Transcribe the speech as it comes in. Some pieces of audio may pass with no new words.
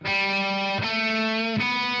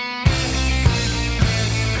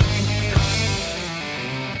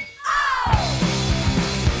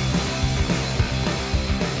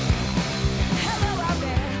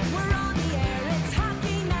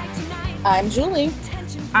I'm Julie,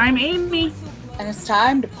 I'm Amy. and it's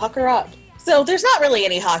time to pucker up. So there's not really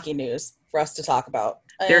any hockey news for us to talk about.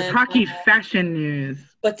 There's hockey fashion news.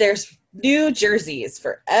 But there's new jerseys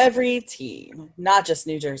for every team, not just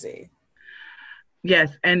New Jersey.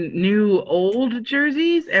 Yes, and new old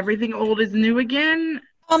jerseys. Everything old is new again.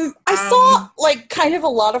 I saw kind of a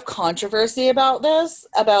lot of controversy about this.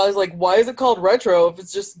 About why is it called retro if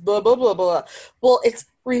it's just blah blah blah blah. Well, it's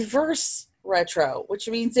reverse retro, which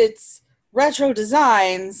means it's retro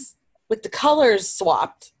designs with the colors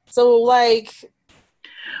swapped. So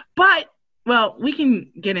Well, we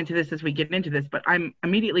can get into this as we get into this, but I'm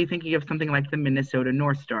immediately thinking of something like the Minnesota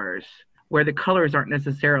North Stars, where the colors aren't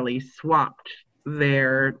necessarily swapped.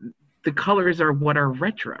 The colors are what are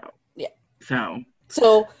retro. Yeah.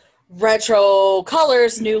 So retro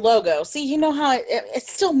colors, new logo. See, you know how it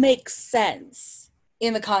still makes sense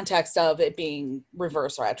in the context of it being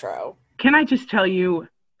reverse retro. Can I just tell you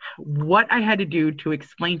what I had to do to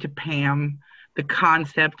explain to Pam the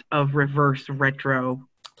concept of reverse retro?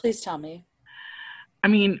 Please tell me. I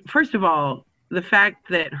mean, first of all, the fact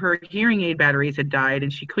that her hearing aid batteries had died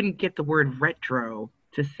and she couldn't get the word retro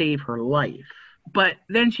to save her life. But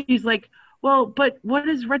then she's like, well, but what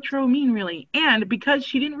does retro mean really? And because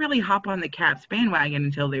she didn't really hop on the Caps bandwagon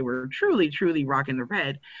until they were truly, truly rocking the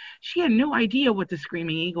red, she had no idea what the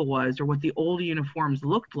Screaming Eagle was or what the old uniforms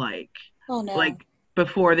looked like. Oh, no. Like,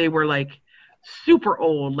 before they were, super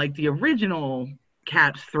old, like the original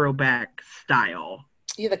Caps throwback style.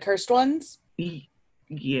 Yeah, the cursed ones?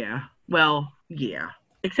 Yeah. Well, yeah.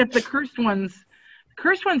 Except the cursed ones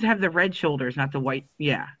have the red shoulders, not the white.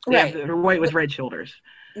 Yeah. They're white with red shoulders.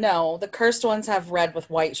 No, the cursed ones have red with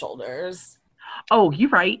white shoulders. Oh, you're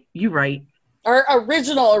right. Our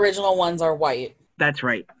original ones are white. That's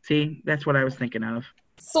right. See, that's what I was thinking of.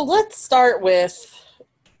 So let's start with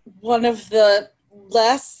one of the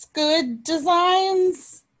less good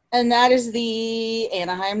designs, and that is the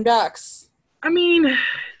Anaheim Ducks. I mean,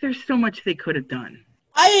 there's so much they could have done.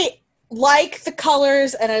 I like the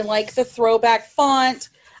colors, and I like the throwback font.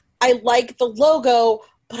 I like the logo,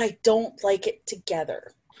 but I don't like it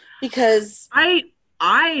together. Because I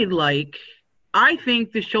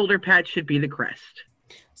think the shoulder pad should be the crest.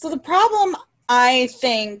 So the problem, I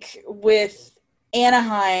think, with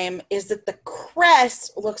Anaheim is that the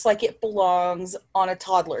crest looks like it belongs on a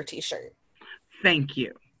toddler t-shirt. Thank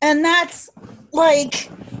you. And that's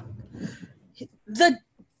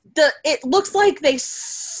it looks like they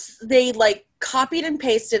copied and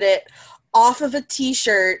pasted it off of a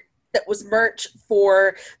t-shirt that was merch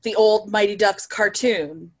for the old Mighty Ducks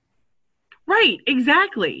cartoon. Right,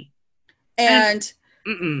 exactly. And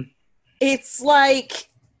it's like,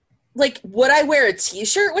 would I wear a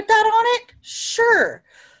t-shirt with that on it? Sure.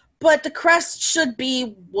 But the crest should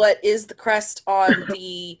be what is the crest on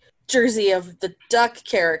the jersey of the duck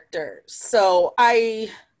character. So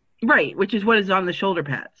Right, which is what is on the shoulder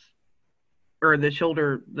pads. Or the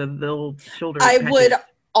shoulder, the little shoulder I patches. would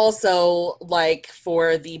also like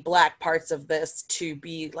for the black parts of this to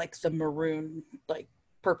be the maroon,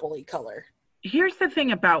 purpley color. Here's the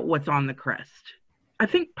thing about what's on the crest. I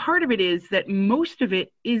think part of it is that most of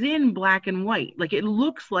it is in black and white. It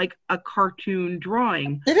looks like a cartoon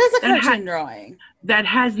drawing. It is a cartoon drawing. That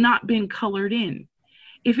has not been colored in.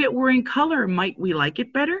 If it were in color, might we like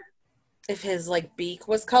it better? If his beak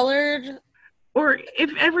was colored? Or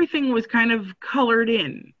if everything was kind of colored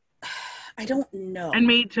in. I don't know. And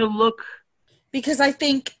made to look... Because I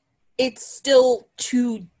think it's still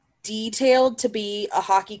too detailed to be a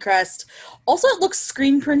hockey crest. Also, it looks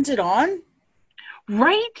screen printed on.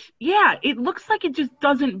 Right? Yeah, it looks like it just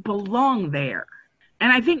doesn't belong there.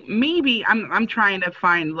 And I think maybe, I'm trying to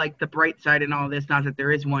find the bright side in all this, not that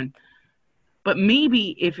there is one. But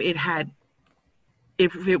maybe if it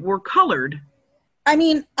were colored... I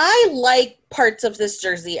mean, I like parts of this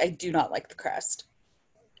jersey. I do not like the crest.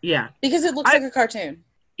 Yeah. Because it looks like a cartoon.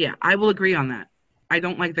 Yeah, I will agree on that. I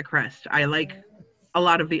don't like the crest. I like a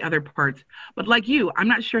lot of the other parts. But like you, I'm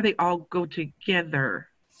not sure they all go together.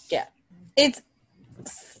 Yeah. It's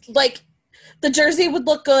the jersey would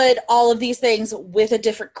look good, all of these things, with a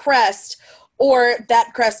different crest, or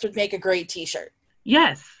that crest would make a great t-shirt.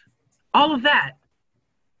 Yes. All of that.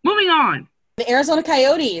 Moving on. The Arizona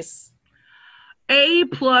Coyotes. A+++++.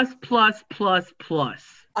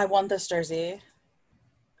 I want this jersey.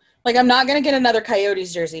 I'm not going to get another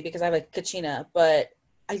Coyotes jersey because I have a Kachina, but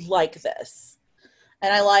I like this.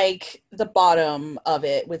 And I like the bottom of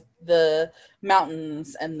it with the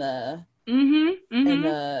mountains and the and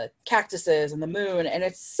the cactuses and the moon, and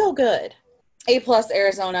it's so good. A+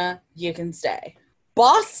 Arizona, you can stay.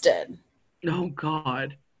 Boston. Oh,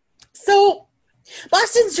 God. So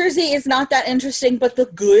Boston's jersey is not that interesting, but the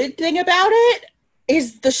good thing about it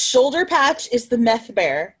is the shoulder patch is the meth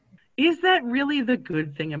bear. Is that really the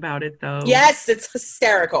good thing about it, though? Yes, it's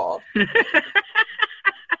hysterical.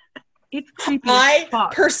 It's creepy I as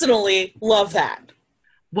fuck. personally love that.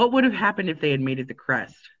 What would have happened if they had made it the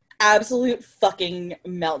crest? Absolute fucking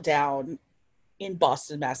meltdown in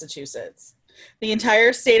Boston, Massachusetts. The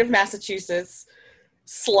entire state of Massachusetts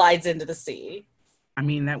slides into the sea. I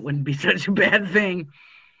mean, that wouldn't be such a bad thing.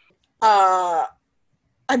 I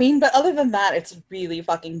mean, but other than that, it's really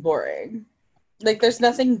fucking boring. Like, there's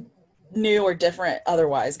nothing new or different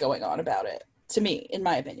otherwise going on about it, to me, in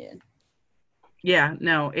my opinion. Yeah,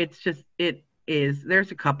 no, it's just, it is.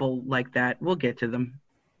 There's a couple like that. We'll get to them.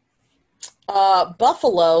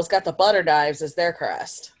 Buffalo's got the butter knives as their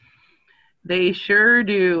crest. They sure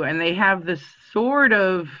do. And they have this sort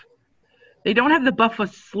of, they don't have the Buffalo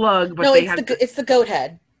slug, but no, they it's the goat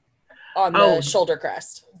head on the shoulder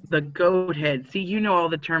crest. The goat head. See, you know all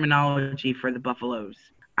the terminology for the buffaloes.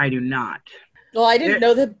 I do not. Well, I didn't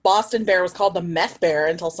know that Boston Bear was called the meth bear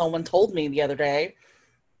until someone told me the other day.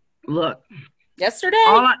 Look. Yesterday?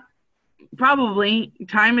 Probably.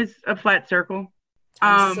 Time is a flat circle.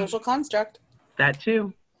 Time's a social construct. That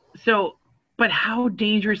too. So, but how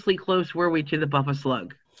dangerously close were we to the Buffa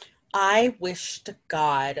slug? I wish to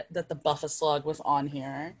God that the Buffa slug was on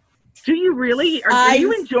here. Do you really? Are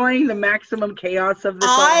you enjoying the maximum chaos of this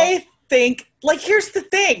I think, like, here's the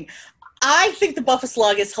thing. I think the Buffa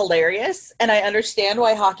slug is hilarious, and I understand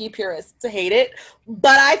why hockey purists hate it,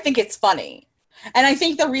 but I think it's funny. And I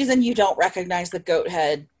think the reason you don't recognize the goat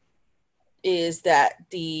head is that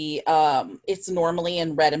it's normally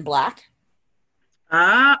in red and black.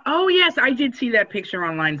 Oh, yes. I did see that picture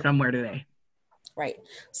online somewhere today. Right.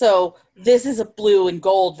 So this is a blue and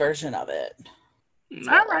gold version of it.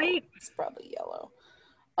 All right. It's probably yellow.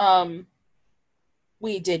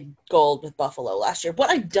 We did gold with Buffalo last year. What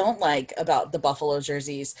I don't like about the Buffalo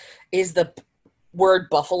jerseys is the word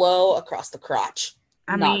Buffalo across the crotch.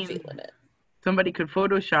 I'm not feeling it. Somebody could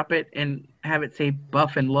Photoshop it and have it say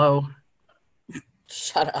buff and low.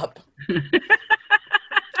 Shut up.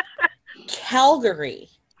 Calgary.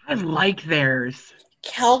 I like theirs.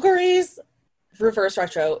 Calgary's reverse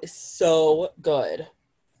retro is so good.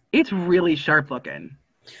 It's really sharp looking.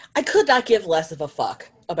 I could not give less of a fuck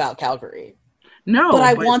about Calgary. No. But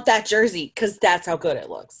I want that jersey because that's how good it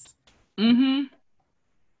looks. Mm-hmm.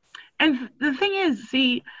 And the thing is,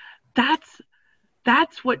 see, that's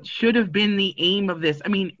what should have been the aim of this. I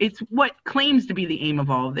mean, it's what claims to be the aim of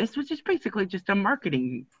all of this, which is basically just a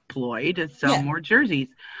marketing ploy to sell more jerseys.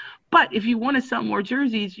 But if you want to sell more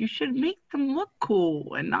jerseys, you should make them look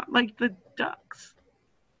cool and not like the Ducks.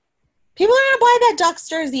 People are going to buy that Ducks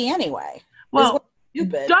jersey anyway. Well,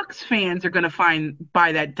 Ducks fans are going to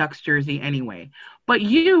buy that Ducks jersey anyway. But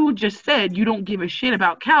you just said you don't give a shit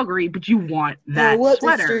about Calgary, but you want that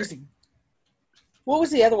sweater. Jersey? What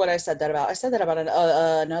was the other one I said that about? I said that about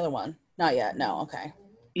another one. Not yet. No, okay.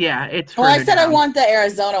 Yeah, it's well, I said down. I want the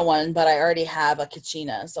Arizona one, but I already have a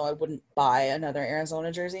Kachina, so I wouldn't buy another Arizona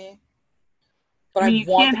jersey. But I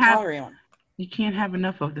want the Calgary one. You can't have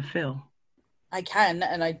enough of the fill. I can,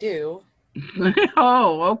 and I do.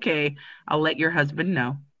 Oh, okay. I'll let your husband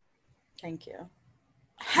know. Thank you.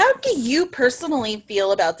 How do you personally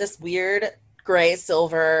feel about this weird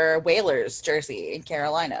gray-silver Whalers jersey in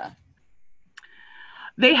Carolina?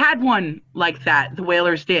 They had one like that. The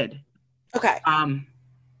Whalers did. Okay.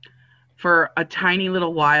 For a tiny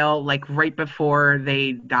little while, like right before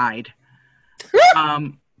they died.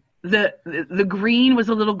 The green was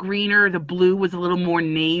a little greener. The blue was a little more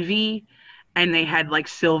navy. And they had like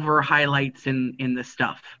silver highlights in the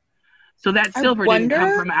stuff. So that silver didn't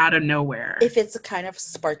come from out of nowhere. If it's a kind of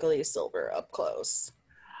sparkly silver up close.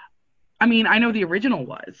 I mean, I know the original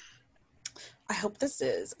was. I hope this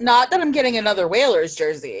is. Not that I'm getting another Whalers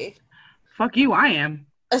jersey. Fuck you, I am.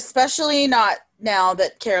 Especially not now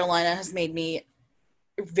that Carolina has made me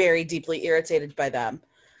very deeply irritated by them.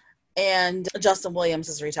 And Justin Williams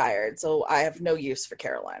is retired, so I have no use for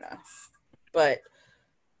Carolina. But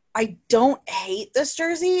I don't hate this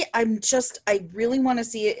jersey. I really want to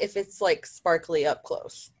see it if it's like sparkly up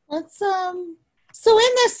close. Let's so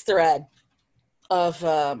in this thread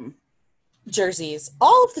of jerseys,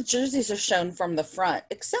 all of the jerseys are shown from the front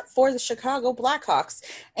except for the Chicago Blackhawks.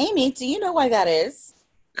 Amy, do you know why that is?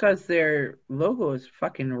 Because their logo is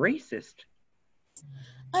fucking racist.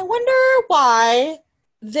 I wonder why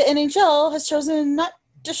the NHL has chosen not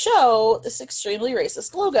to show this extremely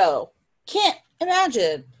racist logo. Can't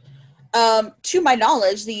imagine. To my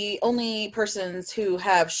knowledge, the only persons who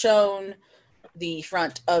have shown the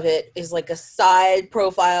front of it is like a side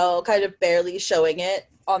profile, kind of barely showing it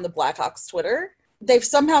on the Blackhawks Twitter. They've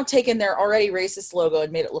somehow taken their already racist logo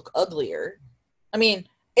and made it look uglier. I mean,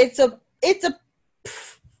 it's a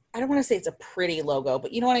I don't want to say it's a pretty logo,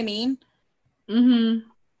 but you know what I mean? Mm-hmm.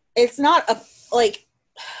 It's not a, like,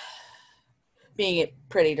 being it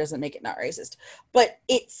pretty doesn't make it not racist, but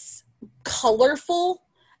it's colorful,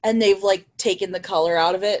 and they've, like, taken the color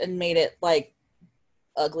out of it and made it, like,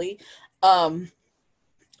 ugly. Uglier.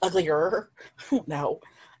 No.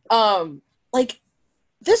 Like,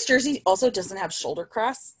 this jersey also doesn't have shoulder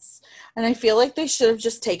crests, and I feel like they should have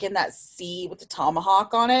just taken that C with the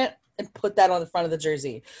tomahawk on it and put that on the front of the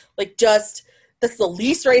jersey. Like, just, that's the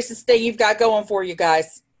least racist thing you've got going for you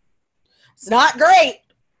guys. It's not great,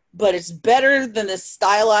 but it's better than this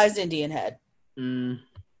stylized Indian head. Mm.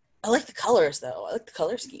 I like the colors, though. I like the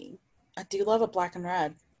color scheme. I do love a black and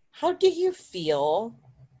red. How do you feel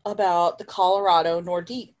about the Colorado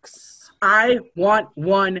Nordiques? I want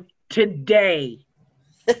one today.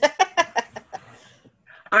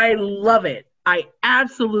 I love it. I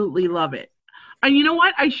absolutely love it. And you know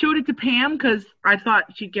what? I showed it to Pam because I thought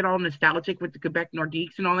she'd get all nostalgic with the Quebec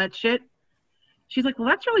Nordiques and all that shit. She's like, well,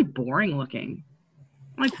 that's really boring looking.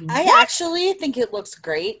 I'm like, what? I actually think it looks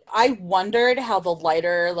great. I wondered how the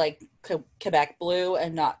lighter, like, Quebec blue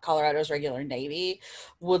and not Colorado's regular navy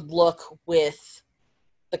would look with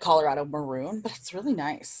the Colorado maroon, but it's really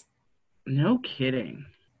nice. No kidding.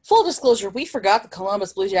 Full disclosure, we forgot the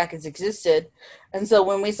Columbus Blue Jackets existed. And so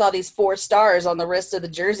when we saw these 4 stars on the wrist of the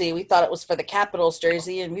jersey, we thought it was for the Capitals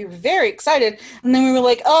jersey, and we were very excited. And then we were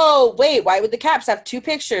like, oh, wait, why would the Caps have 2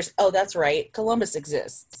 pictures? Oh, that's right. Columbus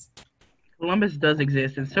exists. Columbus does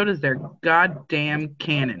exist, and so does their goddamn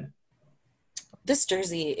cannon. This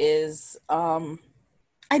jersey is, I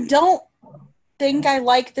don't think I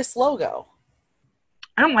like this logo.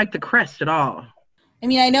 I don't like the crest at all. I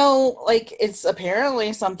mean, I know, like, it's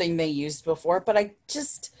apparently something they used before, but I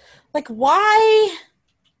just, like, why?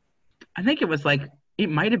 I think it was like, it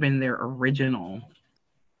might have been their original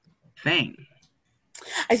thing.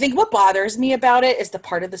 I think what bothers me about it is the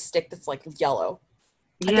part of the stick that's, like, yellow.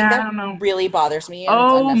 Yeah, I don't know. Really bothers me.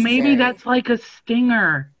 Oh, maybe that's like a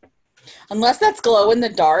stinger. Unless that's glow in the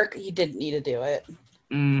dark, you didn't need to do it.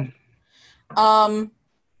 Mm.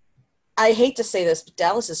 I hate to say this, but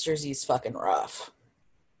Dallas's jersey is fucking rough.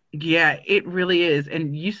 Yeah, it really is.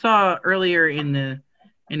 And you saw earlier in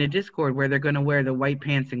the Discord where they're going to wear the white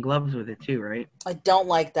pants and gloves with it too, right? I don't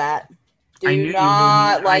like that. I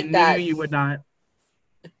knew you would not.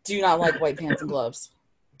 Do not like white pants and gloves.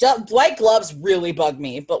 White gloves really bug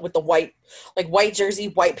me, but with the white jersey,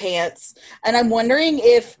 white pants. And I'm wondering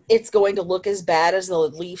if it's going to look as bad as the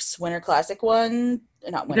Leafs Winter Classic one.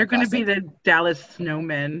 Not Winter They're going to Classic. be the Dallas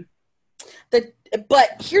Snowmen.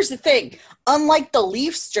 But here's the thing. Unlike the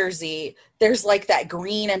Leafs jersey, there's like that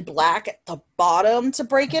green and black at the bottom to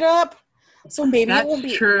break it up. So maybe it won't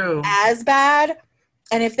be as bad.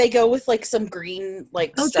 And if they go with like some green,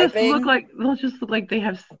 like, striping. They'll just look like they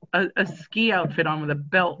have a ski outfit on with a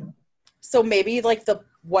belt. So maybe like the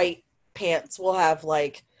white pants will have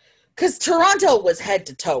like, because Toronto was head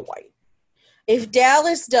to toe white. If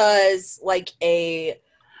Dallas does like a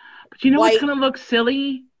But you know what's going to look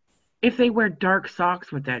silly? If they wear dark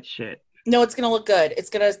socks with that shit. No, it's going to look good. It's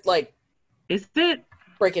going to, like... Is it?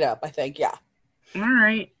 Break it up, I think, yeah. All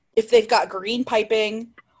right. If they've got green piping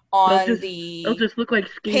on they'll just look like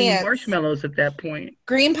skinny pants, marshmallows at that point.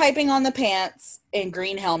 Green piping on the pants and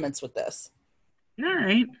green helmets with this. All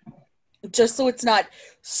right. Just so it's not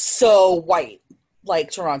so white like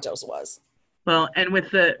Toronto's was. Well, and with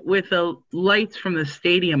the lights from the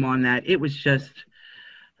stadium on that, it was just...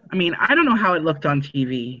 I mean, I don't know how it looked on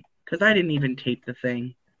TV. Because I didn't even tape the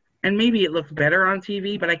thing. And maybe it looked better on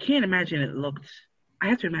TV, but I can't imagine it looked... I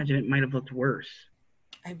have to imagine it might have looked worse.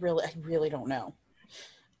 I really don't know.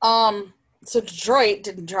 So Detroit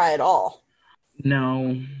didn't try at all.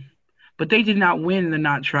 No. But they did not win the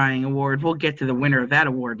Not Trying award. We'll get to the winner of that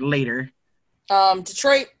award later.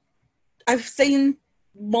 Detroit, I've seen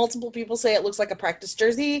multiple people say it looks like a practice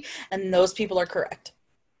jersey, and those people are correct.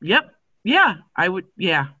 Yep. Yeah, I would...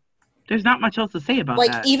 Yeah. There's not much else to say about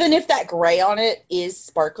that. Like, even if that gray on it is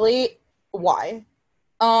sparkly, why?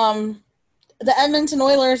 The Edmonton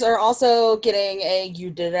Oilers are also getting a You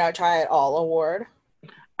Did Not Try At All award.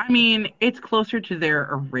 I mean, it's closer to their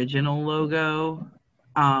original logo.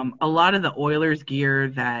 A lot of the Oilers gear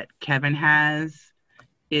that Kevin has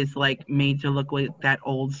is, like, made to look like that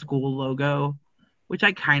old school logo, which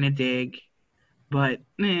I kind of dig. But,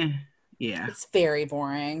 yeah. It's very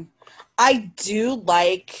boring. I do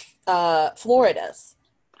like... Florida's.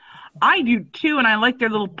 I do too, and I like their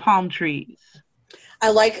little palm trees. I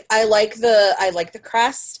like the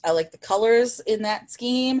crest. I like the colors in that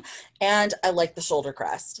scheme, and I like the shoulder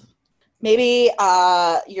crest. Maybe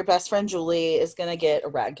your best friend Julie is gonna get a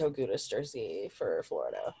Radko Gudas jersey for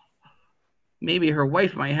Florida. Maybe her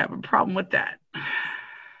wife might have a problem with that.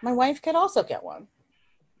 My wife could also get one.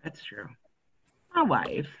 That's true. My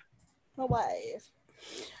wife. How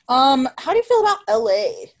do you feel about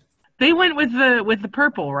LA? They went with the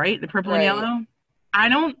purple, right? The purple and yellow. I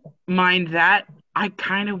don't mind that. I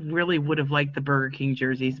kind of really would have liked the Burger King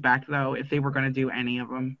jerseys back though, if they were going to do any of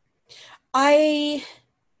them. I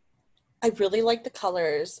really like the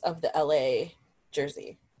colors of the LA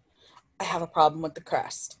jersey. I have a problem with the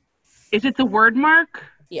crest. Is it the word mark?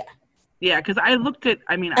 Yeah. Yeah, because I looked at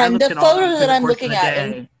the photo that I'm looking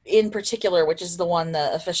at in particular, which is the one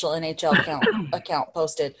the official NHL account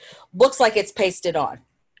posted, looks like it's pasted on.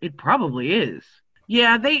 It probably is.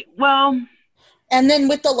 Yeah, and then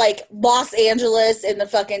with the like Los Angeles in the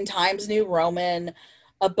fucking Times New Roman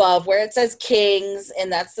above where it says Kings,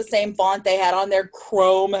 and that's the same font they had on their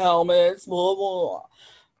chrome helmets. Blah, blah.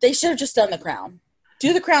 They should have just done the crown.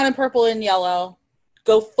 Do the crown in purple and yellow.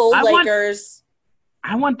 Go full Lakers.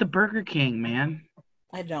 I want the Burger King, man.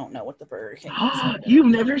 I don't know what the Burger King is. You've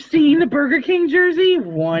never seen the Burger King jersey?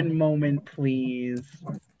 One moment, please.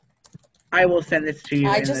 I will send this to you.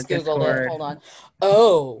 I just Googled it. Hold on.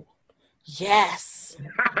 Oh, yes.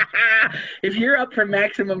 If you're up for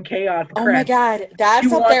maximum chaos, oh my God,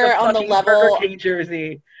 that's up there on the level. Burger King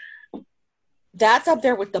jersey. That's up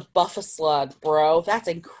there with the Buffalo, bro. That's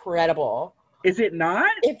incredible. Is it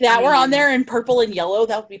not? If that were on there in purple and yellow,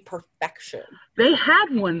 that would be perfection. They had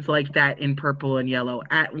ones like that in purple and yellow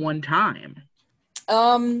at one time.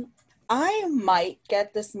 I might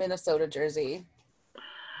get this Minnesota jersey.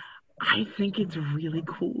 I think it's really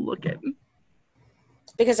cool looking.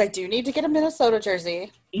 Because I do need to get a Minnesota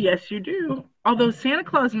jersey. Yes, you do. Although Santa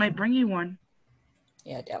Claus might bring you one.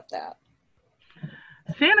 Yeah, I doubt that.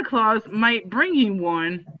 Santa Claus might bring you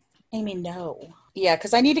one. Amy, no. Yeah,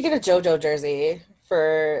 because I need to get a JoJo jersey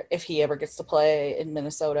for if he ever gets to play in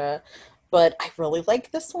Minnesota. But I really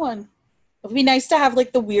like this one. It would be nice to have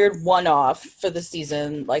like the weird one-off for the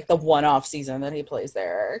season, like the one-off season that he plays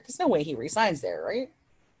there. There's no way he resigns there, right?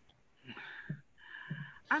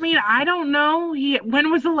 I mean, I don't know.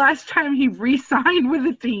 When was the last time he re-signed with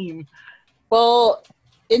a team? Well,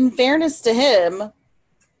 in fairness to him,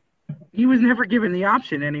 he was never given the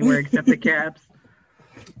option anywhere except the Caps.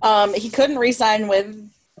 He couldn't re-sign with.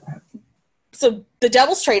 So the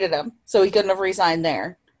Devils traded him, so he couldn't have re-signed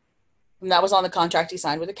there. And that was on the contract he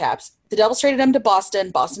signed with the Caps. The Devils traded him to Boston.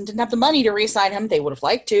 Boston didn't have the money to re-sign him. They would have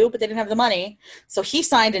liked to, but they didn't have the money. So he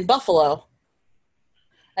signed in Buffalo.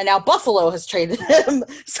 And now Buffalo has traded him.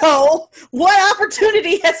 So what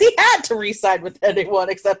opportunity has he had to re-sign with anyone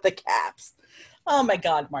except the Caps? Oh my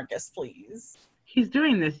God, Marcus, please. He's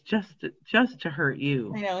doing this just to hurt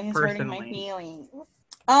you. I know, he's personally. hurting my feelings.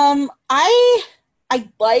 I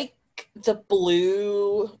like the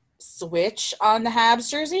blue switch on the Habs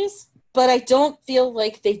jerseys, but I don't feel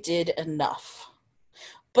like they did enough.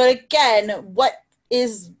 But again, what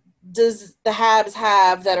does the Habs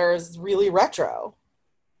have that are really retro?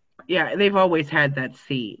 Yeah, they've always had that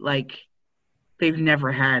C. Like, they've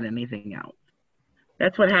never had anything else.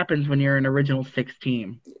 That's what happens when you're an original six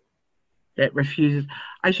team that refuses.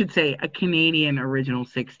 I should say a Canadian original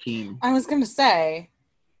six team. I was going to say,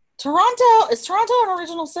 is Toronto an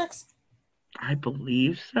original six? I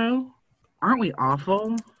believe so. Aren't we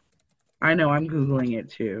awful? I know, I'm Googling it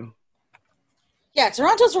too. Yeah,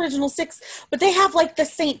 Toronto's original six, but they have like the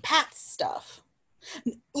St. Pat's stuff.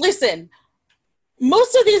 Listen,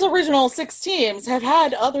 most of these original six teams have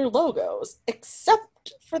had other logos,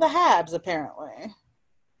 except for the Habs, apparently.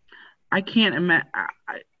 I can't imagine.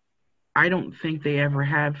 I don't think they ever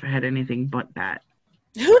have had anything but that.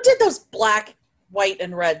 Who did those black, white,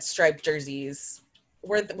 and red striped jerseys?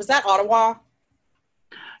 Was that Ottawa?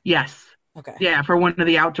 Yes. Okay. Yeah, for one of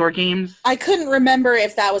the outdoor games. I couldn't remember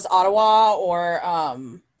if that was Ottawa or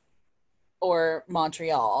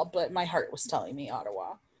Montreal, but my heart was telling me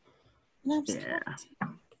Ottawa. Yeah.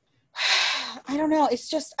 I don't know. It's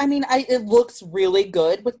just, I mean, it looks really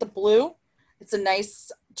good with the blue. It's a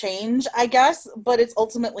nice change, I guess, but it's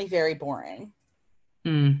ultimately very boring.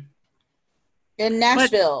 And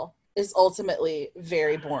Nashville is ultimately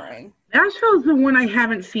very boring. Nashville's the one I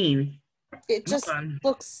haven't seen. It just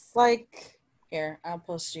looks like, here, I'll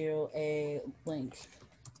post you a link.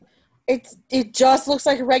 It just looks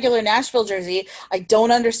like a regular Nashville jersey. I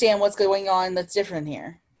don't understand what's going on that's different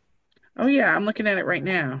here. Oh yeah, I'm looking at it right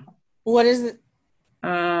now. What is it?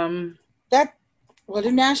 What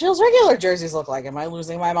do Nashville's regular jerseys look like? Am I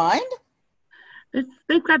losing my mind?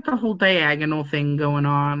 They've got the whole diagonal thing going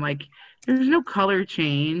on. Like, there's no color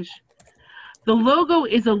change. The logo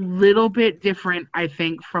is a little bit different, I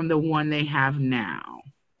think, from the one they have now.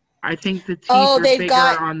 I think the teeth are bigger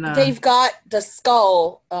on the... They've got the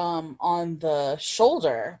skull on the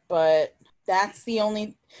shoulder, but that's the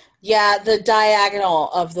only... Yeah, the diagonal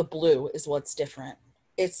of the blue is what's different.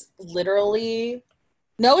 It's literally...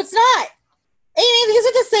 No, it's not! Amy, these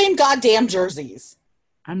are the same goddamn jerseys.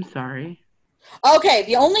 I'm sorry. Okay,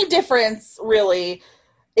 the only difference, really,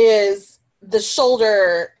 is the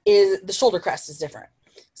shoulder crest is different.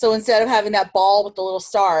 So instead of having that ball with the little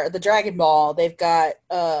star, the dragon ball, they've got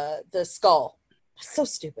the skull. So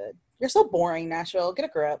stupid. You're so boring, Nashville. Get a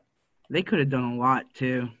grip. They could have done a lot,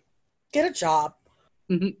 too. Get a job.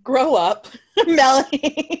 Grow up.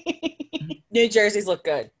 Melanie. New jerseys look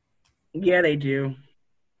good. Yeah, they do.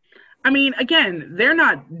 I mean, again, they're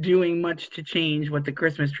not doing much to change what the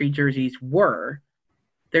Christmas tree jerseys were.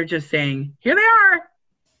 They're just saying, here they are.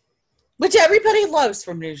 Which everybody loves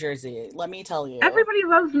from New Jersey, let me tell you. Everybody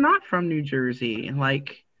loves not from New Jersey.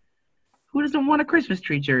 Like, who doesn't want a Christmas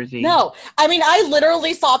tree jersey? No. I mean, I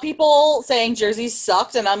literally saw people saying jerseys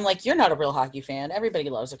sucked, and I'm like, you're not a real hockey fan. Everybody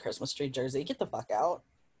loves a Christmas tree jersey. Get the fuck out.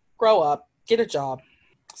 Grow up. Get a job.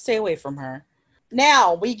 Stay away from her.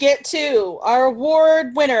 Now, we get to our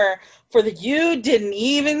award winner for the You Didn't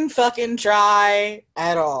Even Fucking Try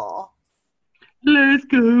at All. Let's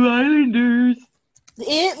go, Islanders.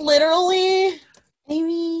 It literally,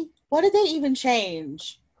 Amy, what did they even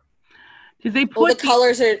change? Did they put the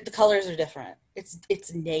colors are different.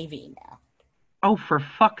 It's navy now. Oh, for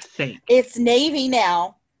fuck's sake. It's navy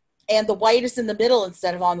now, and the white is in the middle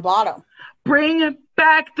instead of on the bottom. Bring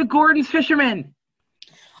back the Gordon's Fishermen.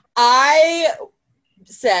 I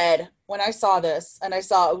said, when I saw this, and I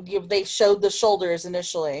saw they showed the shoulders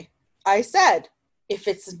initially, I said, if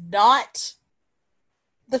it's not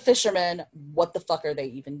the fishermen, what the fuck are they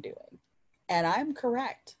even doing? And I'm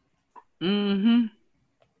correct. Mm-hmm.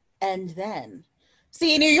 And then,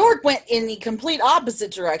 see, New York went in the complete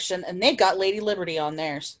opposite direction, and they've got Lady Liberty on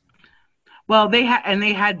theirs. Well, they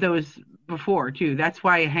had those before too. That's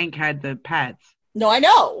why Hank had the pads. No, I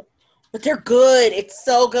know, but they're good. It's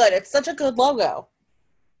so good. It's such a good logo.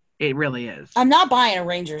 It really is. I'm not buying a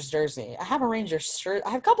Rangers jersey. I have a Rangers shirt.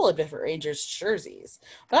 I have a couple of different Rangers jerseys,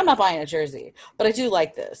 but I'm not buying a jersey. But I do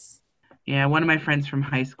like this. Yeah, one of my friends from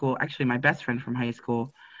high school, actually my best friend from high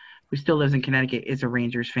school, who still lives in Connecticut, is a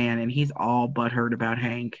Rangers fan, and he's all butthurt about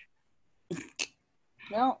Hank.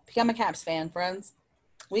 Well, become a Caps fan, friends.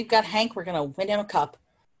 We've got Hank. We're gonna win him a cup.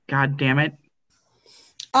 God damn it.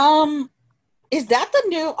 Is that the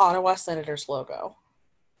new Ottawa Senators logo?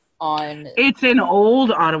 It's an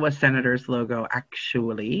old Ottawa Senators logo,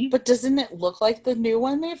 actually. But doesn't it look like the new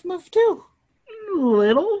one they've moved to?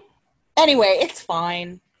 Little. Anyway, it's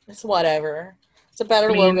fine. It's whatever. It's a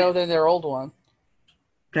better logo than their old one.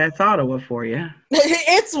 That's Ottawa for you.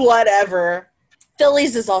 It's whatever.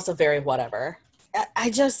 Phillies is also very whatever.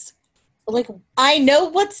 I just, like, I know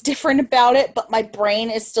what's different about it, but my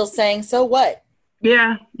brain is still saying, so what?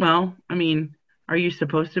 Yeah, well, I mean, are you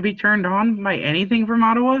supposed to be turned on by anything from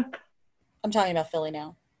Ottawa? I'm talking about Philly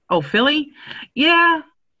now. Oh, Philly? Yeah.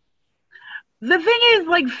 The thing is,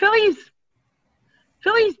 like, Philly's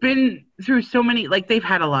been through so many, like, they've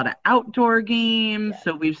had a lot of outdoor games,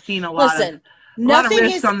 so we've seen a lot of nothing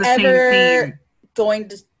is ever going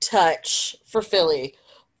to touch, for Philly,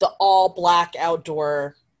 the all-black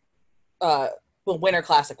outdoor Winter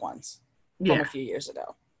Classic ones from a few years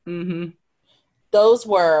ago. Mm-hmm. Those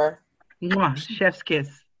were... Mwah, chef's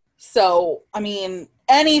kiss. So, I mean,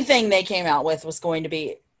 anything they came out with was going to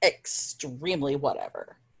be extremely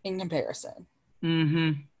whatever in comparison.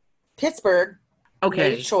 Mm-hmm. Pittsburgh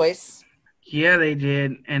made a choice. Yeah, they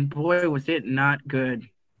did. And boy, was it not good.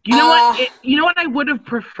 You know what? You know what I would have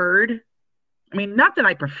preferred? I mean, not that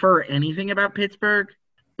I prefer anything about Pittsburgh,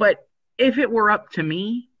 but if it were up to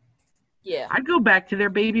me, yeah, I'd go back to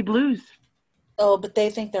their baby blues. Oh, but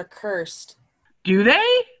they think they're cursed. Do they?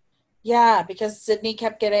 Yeah, because Sydney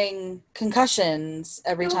kept getting concussions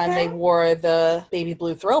every time they wore the baby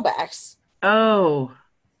blue throwbacks. Oh,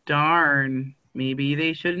 darn. Maybe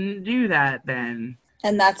they shouldn't do that then.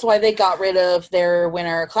 And that's why they got rid of their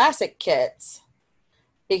Winter Classic kits.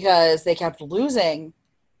 Because they kept losing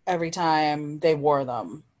every time they wore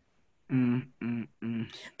them.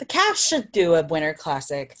 The Caps should do a Winter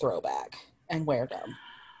Classic throwback and wear them.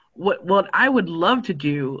 What I would love to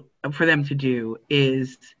do, for them to do,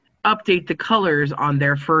 is update the colors on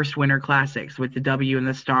their first Winter Classics with the W and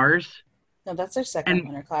the stars. No, that's their second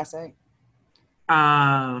Winter Classic.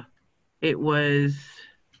 It was,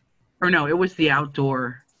 or no, it was the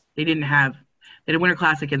outdoor. They had a Winter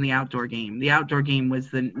Classic in the outdoor game. The outdoor game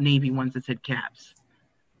was the Navy ones that said Caps.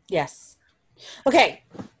 Yes. Okay.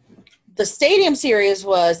 The Stadium Series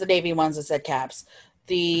was the Navy ones that said Caps.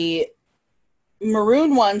 The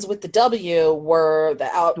maroon ones with the W were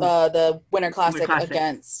the Winter Classic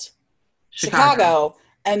against Chicago,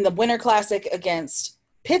 and the Winter Classic against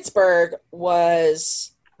Pittsburgh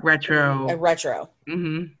was retro. A retro.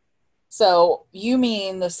 Mm-hmm. So you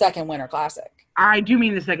mean the second Winter Classic? I do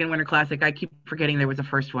mean the second Winter Classic. I keep forgetting there was a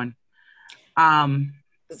first one. I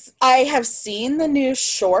have seen the new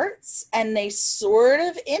shorts, and they sort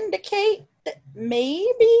of indicate that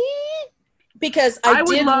maybe. Because I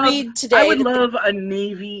did read today. I would love a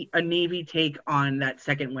Navy take on that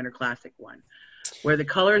second Winter Classic one, where the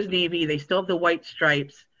color is Navy. They still have the white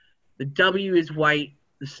stripes. The W is white.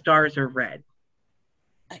 The stars are red.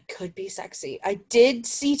 It could be sexy. I did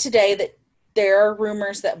see today that there are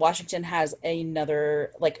rumors that Washington has a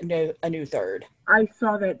new third. I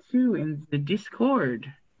saw that too in the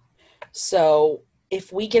Discord. So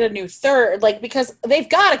if we get a new third, because they've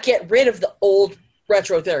got to get rid of the old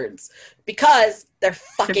retro thirds because they're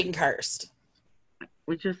fucking cursed.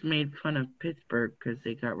 We just made fun of Pittsburgh because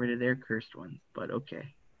they got rid of their cursed ones, but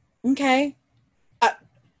okay. Okay.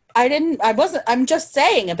 I'm just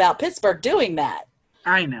saying about Pittsburgh doing that.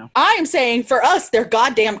 I know. I'm saying for us, they're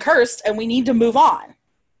goddamn cursed and we need to move on. I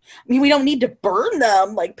mean, we don't need to burn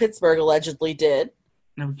them like Pittsburgh allegedly did.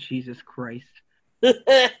 Oh, Jesus Christ.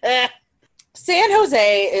 San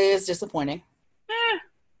Jose is disappointing.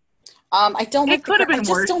 I don't like the gray. I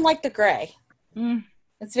just don't like the gray.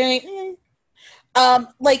 It's very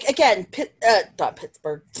again, not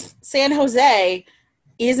Pittsburgh. San Jose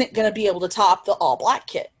isn't going to be able to top the all black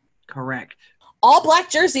kit. Correct. All black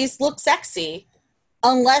jerseys look sexy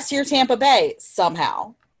unless you're Tampa Bay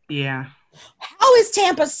somehow. Yeah. How is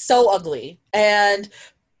Tampa so ugly and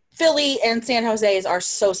Philly and San Jose's are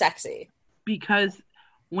so sexy? Because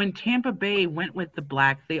when Tampa Bay went with the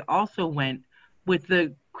black, they also went with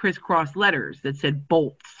the crisscross letters that said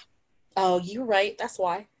bolts. Oh, you're right. That's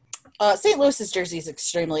why. St. Louis's jersey is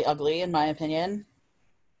extremely ugly, in my opinion.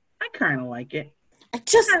 I kind of like it. I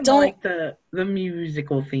just don't like the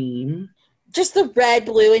musical theme. Just the red,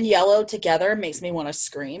 blue, and yellow together makes me want to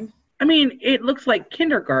scream. I mean, it looks like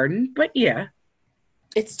kindergarten, but yeah.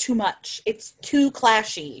 It's too much. It's too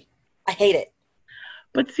clashy. I hate it.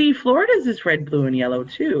 But see, Florida's is red, blue, and yellow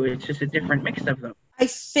too. It's just a different mix of them. I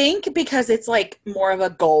think because it's more of a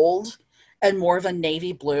gold and more of a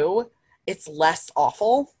navy blue, it's less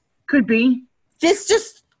awful. Could be.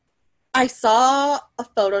 I saw a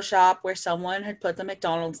Photoshop where someone had put the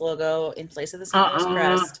McDonald's logo in place of the St. Louis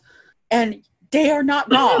crest, and they are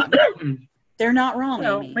not wrong. They're not wrong.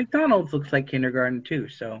 Well, Amy. McDonald's looks like kindergarten too,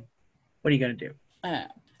 so what are you going to do?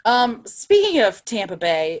 Speaking of Tampa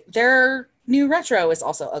Bay, their new retro is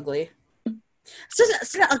also ugly.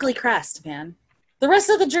 It's an ugly crest, man. The rest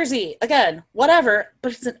of the jersey, again, whatever,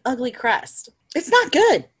 but it's an ugly crest. It's not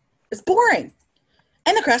good. It's boring.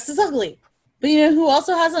 And the crest is ugly. But you know who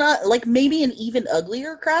also has maybe an even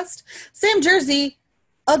uglier crest? Same jersey,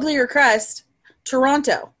 uglier crest,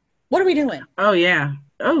 Toronto. What are we doing? Oh, yeah.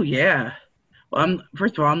 Well,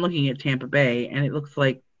 first of all, I'm looking at Tampa Bay, and it looks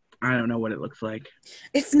like, I don't know what it looks like.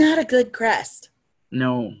 It's not a good crest.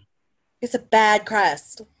 No. It's a bad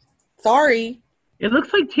crest. Sorry. It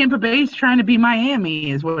looks like Tampa Bay's trying to be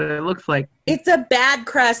Miami is what it looks like. It's a bad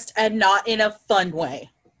crest and not in a fun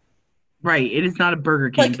way. Right. It is not a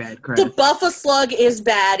Burger King bad crest. The Buffa Slug is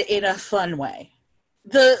bad in a fun way.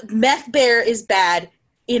 The Meth Bear is bad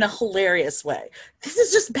in a hilarious way. This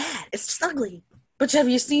is just bad. It's just ugly. But have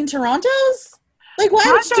you seen Toronto's? Why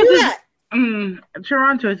would you do that?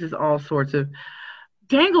 Toronto's is all sorts of...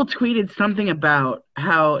 Dangle tweeted something about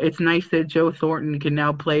how it's nice that Joe Thornton can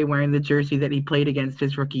now play wearing the jersey that he played against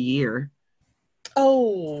his rookie year.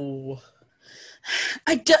 Oh.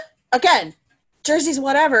 Again, jerseys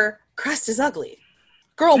whatever, crest is ugly.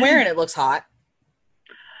 Girl wearing it looks hot.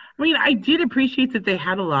 I mean, I did appreciate that they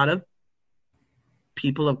had a lot of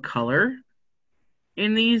people of color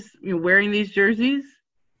in these, wearing these jerseys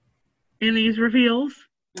in these reveals.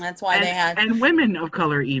 That's why and women of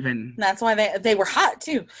color even. That's why they were hot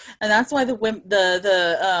too, and that's why the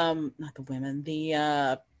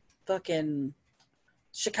fucking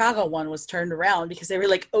Chicago one was turned around because they were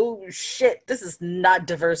like, oh shit, this is not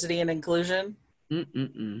diversity and inclusion.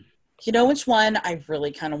 Mm-mm-mm. You know which one I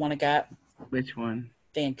really kind of want to get? Which one?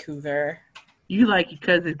 Vancouver. You like it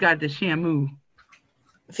because it's got the Shamu.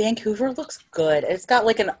 Vancouver looks good. It's got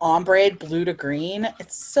an ombre blue to green.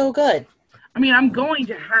 It's so good. I mean, I'm going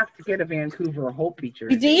to have to get a Vancouver Holtby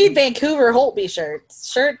jersey. You need Vancouver Holtby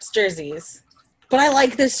shirts, jerseys. But I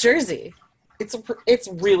like this jersey. It's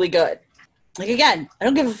really good. Like, again, I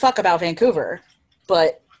don't give a fuck about Vancouver,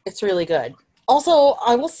 but it's really good. Also,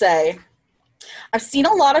 I will say, I've seen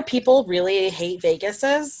a lot of people really hate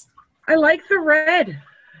Vegas's. I like the red.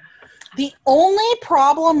 The only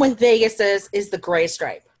problem with Vegas's is the gray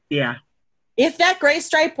stripe. Yeah. If that gray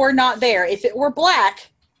stripe were not there, if it were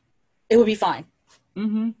black, it would be fine.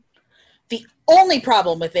 Mm-hmm. The only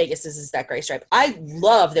problem with Vegas is that gray stripe. I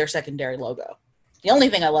love their secondary logo. The only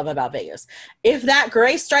thing I love about Vegas. If that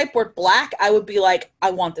gray stripe were black, I would be like,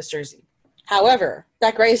 I want this jersey. However,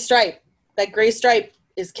 that gray stripe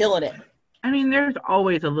is killing it. I mean, there's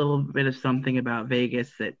always a little bit of something about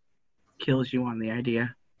Vegas that kills you on the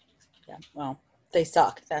idea. Yeah, well, they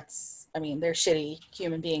suck. They're shitty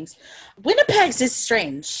human beings. Winnipeg's is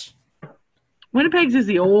strange. Winnipeg's is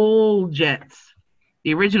the old Jets,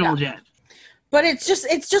 the original Jets. But it's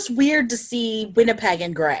just weird to see Winnipeg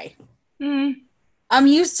in gray. Mm. I'm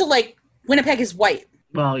used to, like, Winnipeg is white.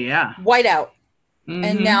 Well, yeah. White out. Mm-hmm.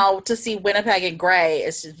 And now to see Winnipeg in gray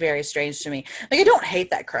is just very strange to me. Like, I don't hate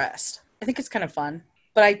that crest. I think it's kind of fun.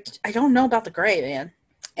 But I don't know about the gray, man.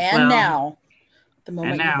 And now, the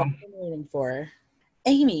moment you've all been waiting for.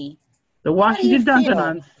 Amy. The Washington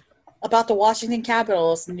Dun-Dun-Duns. About the Washington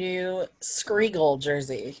Capitals' new Skrigal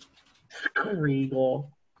jersey. Skrigal.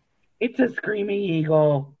 It's a screaming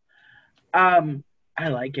eagle. I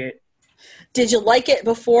like it. Did you like it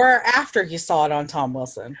before or after you saw it on Tom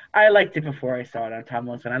Wilson? I liked it before I saw it on Tom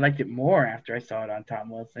Wilson. I liked it more after I saw it on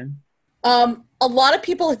Tom Wilson. A lot of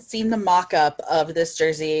people had seen the mock-up of this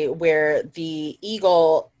jersey where the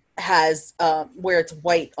eagle has, where it's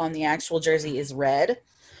white on the actual jersey is red,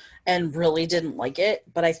 and really didn't like it.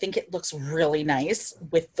 But I think it looks really nice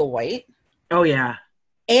with the white. Oh, yeah.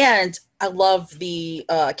 And I love the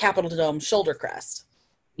Capitol Dome shoulder crest.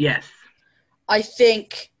 Yes. I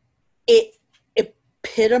think it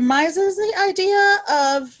epitomizes the idea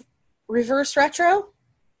of reverse retro.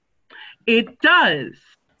 It does.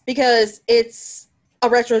 Because it's a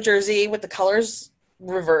retro jersey with the colors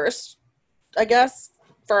reversed, I guess,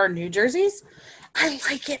 for our new jerseys. I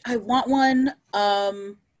like it. I want one. I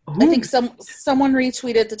think someone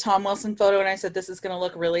retweeted the Tom Wilson photo, and I said, this is going to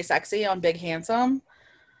look really sexy on Big Handsome.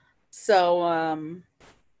 So,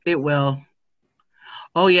 it will.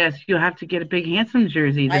 Oh, yes, you'll have to get a Big Handsome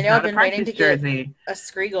jersey. I know, I've been waiting to get a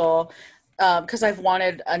Skrigal because I've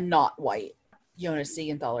wanted a not white Jonas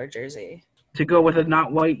Siegenthaler jersey. To go with a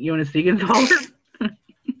not white Jonas Siegenthaler?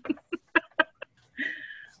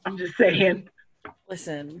 I'm just saying.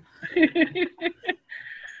 Listen.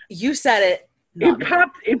 You said it.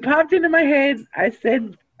 It popped into my head. I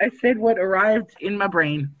said what arrived in my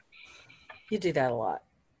brain. You do that a lot.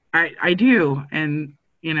 I do, and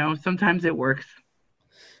sometimes it works.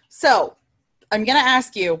 So, I'm going to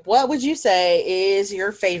ask you, what would you say is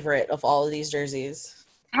your favorite of all of these jerseys?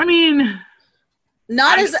 I mean,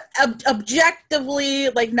 not as objectively,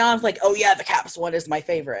 not like, oh yeah, the Caps one is my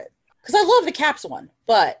favorite. Because I love the Caps one,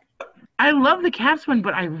 but I love the Caps one,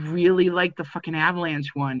 but I really like the fucking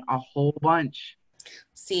Avalanche one a whole bunch.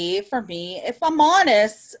 See, for me, if I'm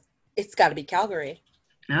honest, it's got to be Calgary.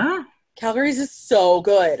 Yeah. Calgary's is so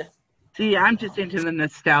good. See, I'm just into the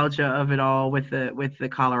nostalgia of it all with the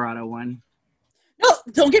Colorado one. No,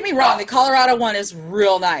 don't get me wrong. The Colorado one is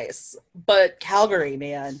real nice, but Calgary,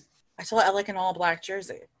 man, I like an all-black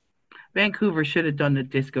jersey. Vancouver should have done the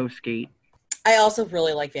disco skate. I also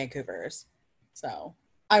really like Vancouver's, so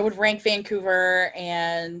I would rank Vancouver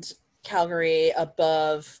and Calgary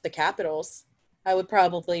above the Capitals. I would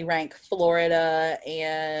probably rank Florida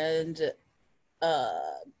and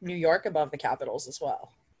New York above the Capitals as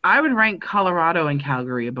well. I would rank Colorado and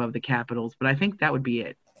Calgary above the Capitals, but I think that would be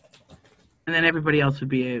it. And then everybody else would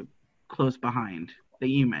be close behind that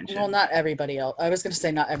you mentioned. Well, not everybody else. I was going to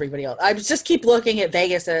say not everybody else. I just keep looking at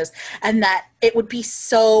Vegas's, and that it would be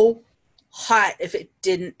so hot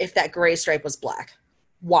if that gray stripe was black.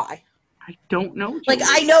 Why? I don't know. Like,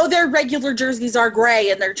 I know their regular jerseys are gray,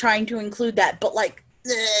 and they're trying to include that, but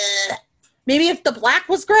maybe if the black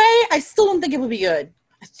was gray, I still don't think it would be good.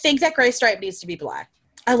 I think that gray stripe needs to be black.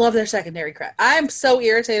 I love their secondary crest. I'm so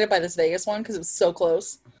irritated by this Vegas one because it was so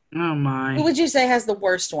close. Oh, my. Who would you say has the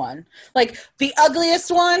worst one? Like, the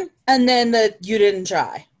ugliest one, and then the you didn't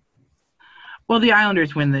try. Well, the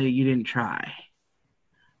Islanders win the you didn't try.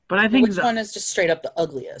 But I think which one is just straight up the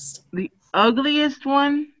ugliest? The ugliest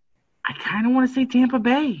one, I kind of want to say Tampa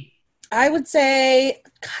Bay. I would say,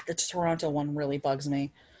 God, the Toronto one really bugs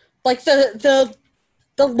me. Like, the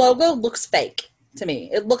logo looks fake to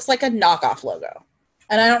me. It looks like a knockoff logo.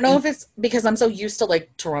 And I don't know if it's because I'm so used to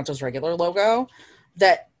like Toronto's regular logo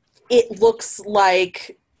that it looks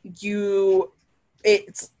like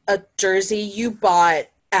it's a jersey you bought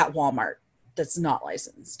at Walmart that's not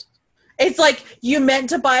licensed. It's like you meant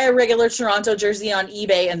to buy a regular Toronto jersey on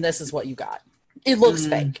eBay and this is what you got. It looks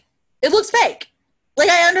fake. It looks fake. Like,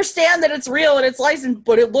 I understand that it's real and it's licensed,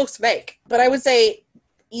 but it looks fake. But I would say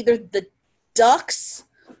either the Ducks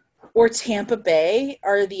or Tampa Bay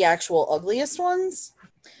are the actual ugliest ones.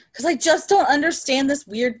 Because I just don't understand this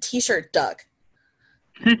weird t-shirt duck.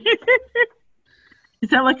 Is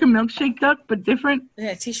that like a milkshake duck, but different?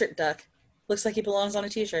 Yeah, t-shirt duck. Looks like he belongs on a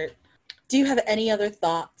t-shirt. Do you have any other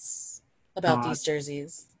thoughts about these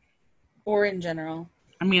jerseys? Or in general?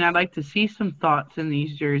 I mean, I'd like to see some thoughts in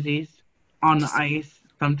these jerseys on the ice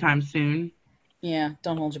sometime soon. Yeah,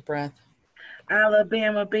 don't hold your breath.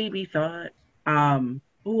 Alabama baby thought.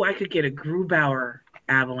 I could get a Grubauer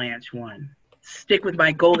Avalanche one. Stick with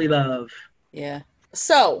my goalie love. Yeah.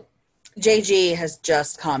 So, JG has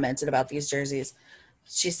just commented about these jerseys.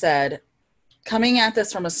 She said, coming at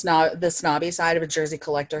this from the snobby side of a jersey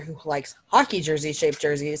collector who likes hockey jersey-shaped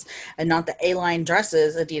jerseys and not the A-line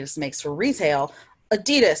dresses Adidas makes for retail,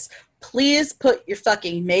 Adidas, please put your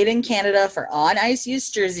fucking made in Canada for on-ice use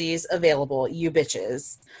jerseys available, you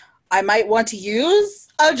bitches. I might want to use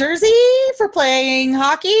a jersey for playing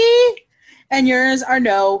hockey, and yours are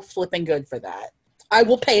no flipping good for that. I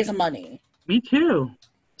will pay the money. Me too.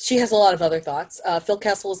 She has a lot of other thoughts. Phil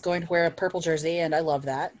Kessel is going to wear a purple jersey, and I love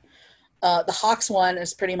that. The Hawks one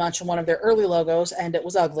is pretty much one of their early logos, and it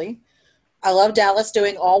was ugly. I love Dallas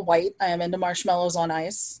doing all white. I am into marshmallows on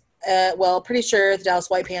ice. Pretty sure the Dallas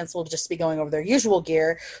White Pants will just be going over their usual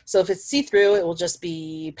gear, so if it's see-through, it will just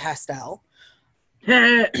be pastel.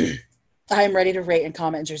 I am ready to rate and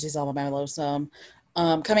comment jerseys all by my lowsome.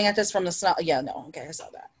 Coming at this from the I saw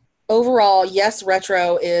that. Overall, yes,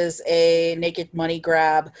 retro is a naked money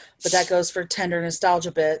grab, but that goes for tender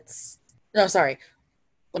nostalgia bits. No, sorry.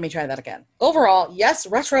 Let me try that again. Overall, yes,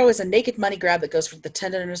 retro is a naked money grab that goes for the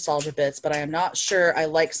tender nostalgia bits, but I am not sure I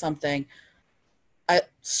like something.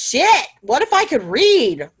 Shit! What if I could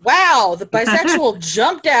read? Wow, the bisexual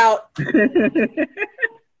jumped out.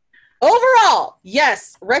 Overall,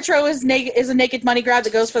 yes, retro is a naked money grab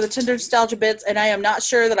that goes for the tender nostalgia bits, and I am not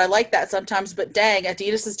sure that I like that sometimes, but dang,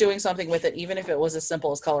 Adidas is doing something with it, even if it was as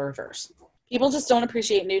simple as color reverse. People just don't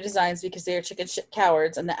appreciate new designs because they are chicken shit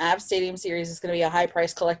cowards, and the Avs Stadium Series is going to be a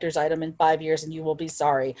high-priced collector's item in 5 years, and you will be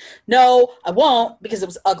sorry. No, I won't, because it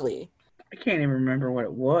was ugly. I can't even remember what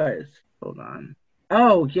it was. Hold on.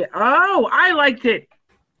 Oh, yeah. Oh, I liked it.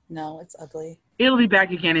 No, it's ugly. It'll be back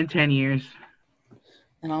again in 10 years.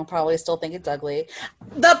 And I'll probably still think it's ugly.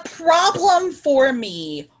 The problem for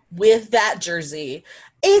me with that jersey,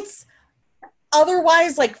 it's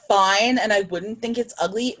otherwise like fine and I wouldn't think it's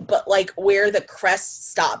ugly, but like where the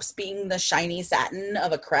crest stops being the shiny satin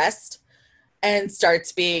of a crest and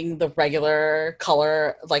starts being the regular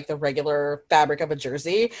color, like the regular fabric of a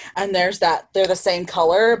jersey, and they're the same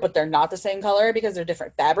color but they're not the same color because they're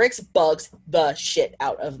different fabrics, bugs the shit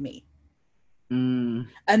out of me. And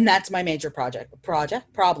that's my major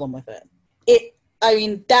problem with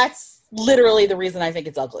it. That's literally the reason I think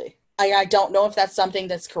it's ugly. I don't know if that's something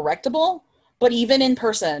that's correctable, but even in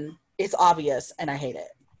person, it's obvious, and I hate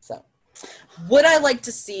it. So, would I like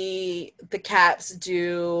to see the Caps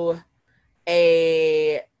do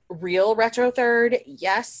a real retro third?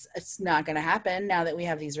 Yes, it's not going to happen now that we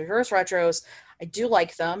have these reverse retros. I do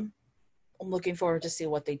like them. I'm looking forward to see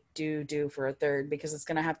what they do for a third, because it's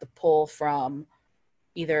going to have to pull from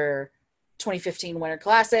either 2015 Winter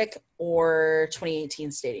Classic or 2018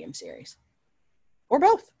 Stadium Series, or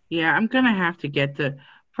both. Yeah, I'm going to have to get the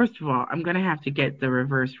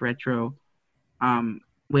reverse retro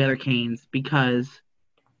Whaler Canes, because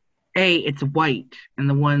A, it's white and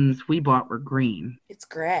the ones we bought were green. It's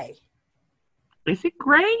gray. Is it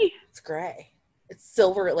gray? It's gray. It's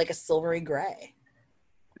silver, like a silvery gray.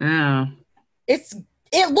 Oh.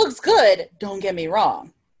 It looks good, don't get me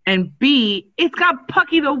wrong. And B, it's got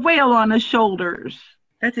Pucky the Whale on the shoulders.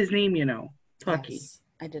 That's his name, you know. Pucky. Yes,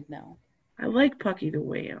 I did know. I like Pucky the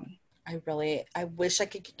Whale. I wish I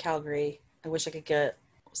could get Calgary. I wish I could get,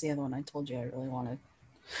 what was the other one I told you I really wanted?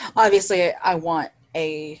 Obviously, I want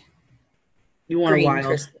a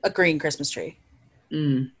green Christmas tree.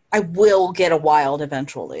 I will get a wild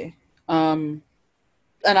eventually.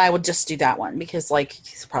 And I would just do that one because, like,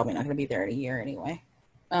 he's probably not going to be there in a year anyway.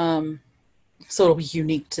 So it'll be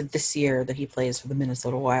unique to this year that he plays for the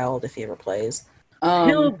Minnesota Wild if he ever plays.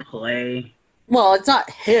 He'll play. Well, it's not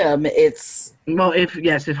him. It's Well, if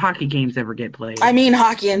hockey games ever get played. I mean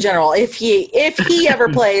hockey in general. If he ever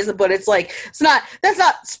plays, but it's like that's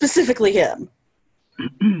not specifically him.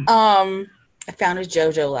 I found a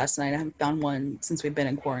JoJo last night. I haven't found one since we've been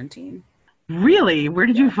in quarantine. Really? Where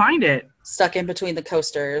did you find it? Stuck in between the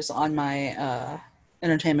coasters on my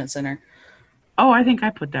entertainment center. Oh, I think I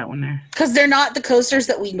put that one there. Because they're not the coasters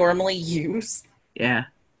that we normally use. Yeah.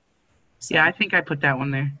 So. Yeah, I think I put that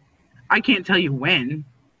one there. I can't tell you when.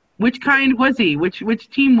 Which kind was he? Which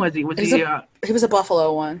team was he? He was a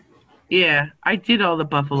Buffalo one. Yeah, I did all the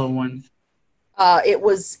Buffalo ones. It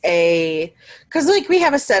was because like we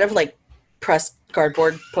have a set of like pressed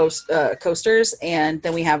cardboard coasters, and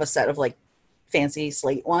then we have a set of like fancy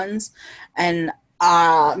slate ones, and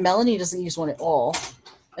Melanie doesn't use one at all,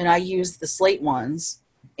 and I use the slate ones.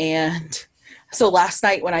 And so last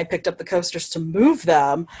night when I picked up the coasters to move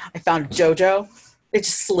them, I found JoJo. It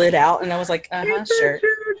just slid out, and I was like, sure.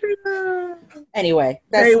 Anyway,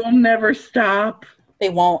 they will never stop. They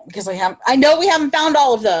won't, because I know we haven't found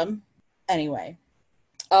all of them. Anyway,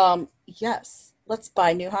 yes, let's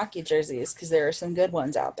buy new hockey jerseys because there are some good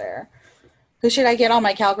ones out there. Who should I get on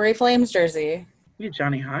my Calgary Flames jersey? You get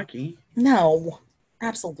Johnny Hockey. No,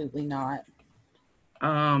 absolutely not.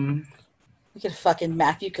 We get a fucking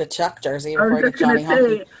Matthew Tkachuk jersey before I get Johnny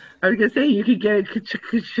Hockey. I was gonna say you could get a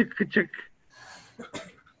Tkachuk.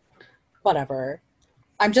 Whatever.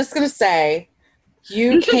 I'm just gonna say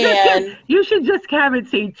you should just have it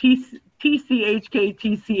say TCHK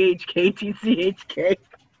TCHK TCHK.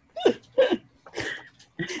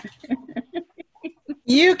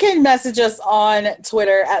 You can message us on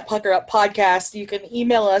Twitter at Pucker Up Podcast. You can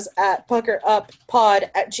email us at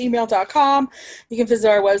puckeruppod@gmail.com. You can visit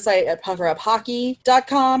our website at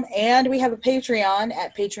puckeruphockey.com. And we have a Patreon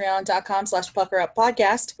at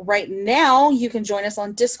patreon.com/puckeruppodcast. Right now, you can join us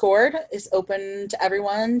on Discord. It's open to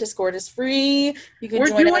everyone. Discord is free. We're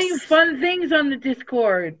doing fun things on the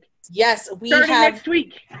Discord. Yes, we starting have next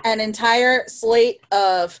week. An entire slate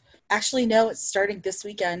of... Actually, no, it's starting this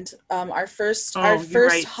weekend. Our first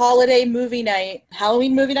holiday movie night.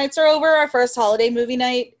 Halloween movie nights are over. Our first holiday movie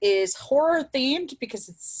night is horror themed because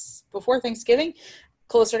it's before Thanksgiving,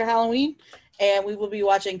 closer to Halloween. And we will be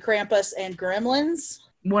watching Krampus and Gremlins.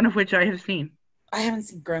 One of which I have seen. I haven't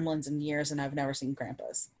seen Gremlins in years, and I've never seen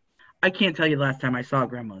Krampus. I can't tell you the last time I saw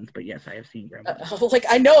Gremlins, but yes, I have seen Gremlins.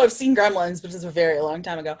 I know I've seen Gremlins, but it's a very long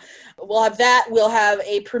time ago. We'll have that. We'll have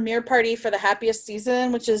a premiere party for The Happiest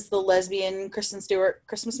Season, which is the lesbian Kristen Stewart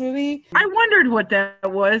Christmas movie. I wondered what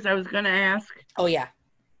that was. I was going to ask. Oh, yeah.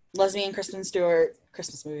 Lesbian Kristen Stewart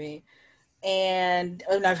Christmas movie. And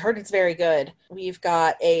I've heard it's very good. We've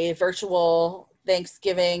got a virtual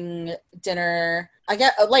Thanksgiving dinner. I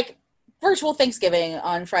get, virtual Thanksgiving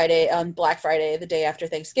on Black Friday, the day after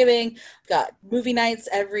Thanksgiving. We've got movie nights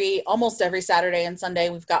almost every Saturday and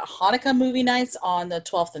Sunday. We've got Hanukkah movie nights on the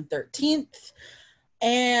 12th and 13th.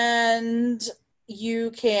 And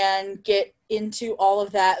you can get into all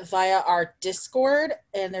of that via our Discord.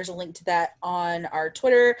 And there's a link to that on our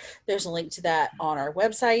Twitter. There's a link to that on our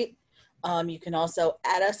website. You can also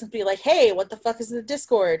add us and be like, hey, what the fuck is the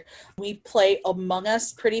Discord? We play Among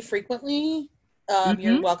Us pretty frequently.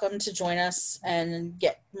 You're welcome to join us and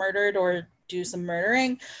get murdered or do some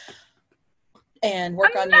murdering and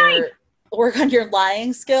work on your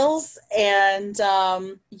lying skills. And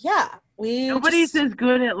nobody's as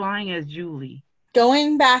good at lying as Julie.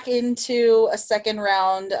 Going back into a second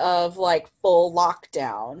round of full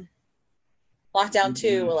lockdown. Lockdown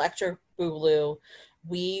 2, Electric Boogaloo.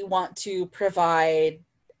 We want to provide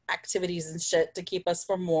activities and shit to keep us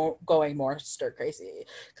from going more stir crazy,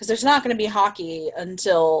 because there's not going to be hockey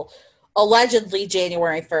until allegedly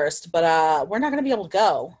January 1st, but we're not going to be able to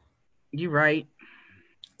go. You're right.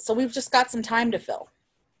 So we've just got some time to fill.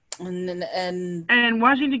 And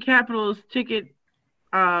Washington Capitals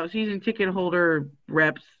season ticket holder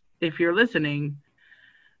reps, if you're listening,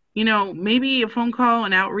 maybe a phone call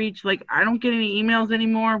and outreach. I don't get any emails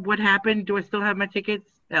anymore. What happened? Do I still have my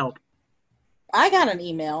tickets? Help. I got an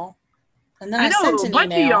email, and then I sent an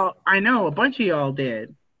email. I know a bunch of y'all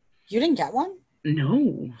did. You didn't get one?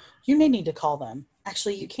 No. You may need to call them.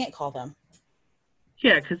 Actually, you can't call them.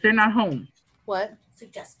 Yeah, because they're not home. What?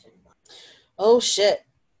 Suggestion. Oh, shit.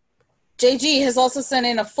 JG has also sent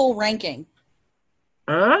in a full ranking.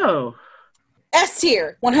 Oh. S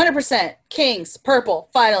tier, 100%. Kings, purple,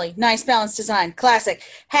 finally. Nice balanced design, classic.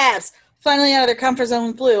 Habs, finally out of their comfort zone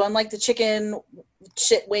with blue, unlike the chicken...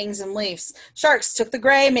 shit wings and leafs. Sharks took the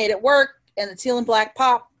gray, made it work, and the teal and black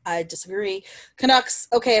pop. I disagree. Canucks,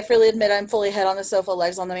 okay, I freely admit I'm fully head on the sofa,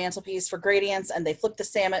 legs on the mantelpiece for gradients, and they flipped the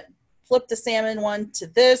flip the salmon one to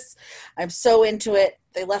this. I'm so into it.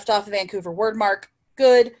 They left off the Vancouver word mark.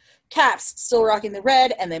 Good. Caps still rocking the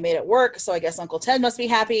red, and they made it work. So I guess Uncle Ted must be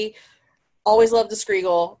happy. Always love the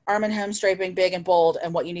Skriegel. Arm and hem striping, big and bold,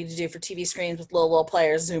 and what you need to do for TV screens with little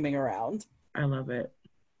players zooming around. I love it.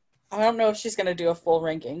 I don't know if she's going to do a full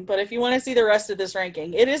ranking, but if you want to see the rest of this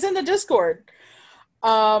ranking, it is in the Discord.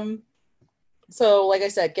 So like I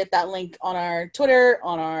said, get that link on our Twitter,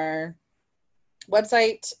 on our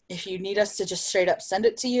website. If you need us to just straight up send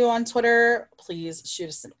it to you on Twitter, please shoot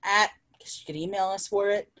us an @ because you could email us for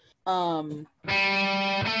it.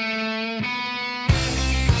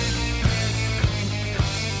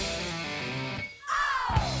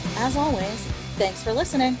 As always, thanks for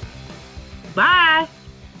listening. Bye.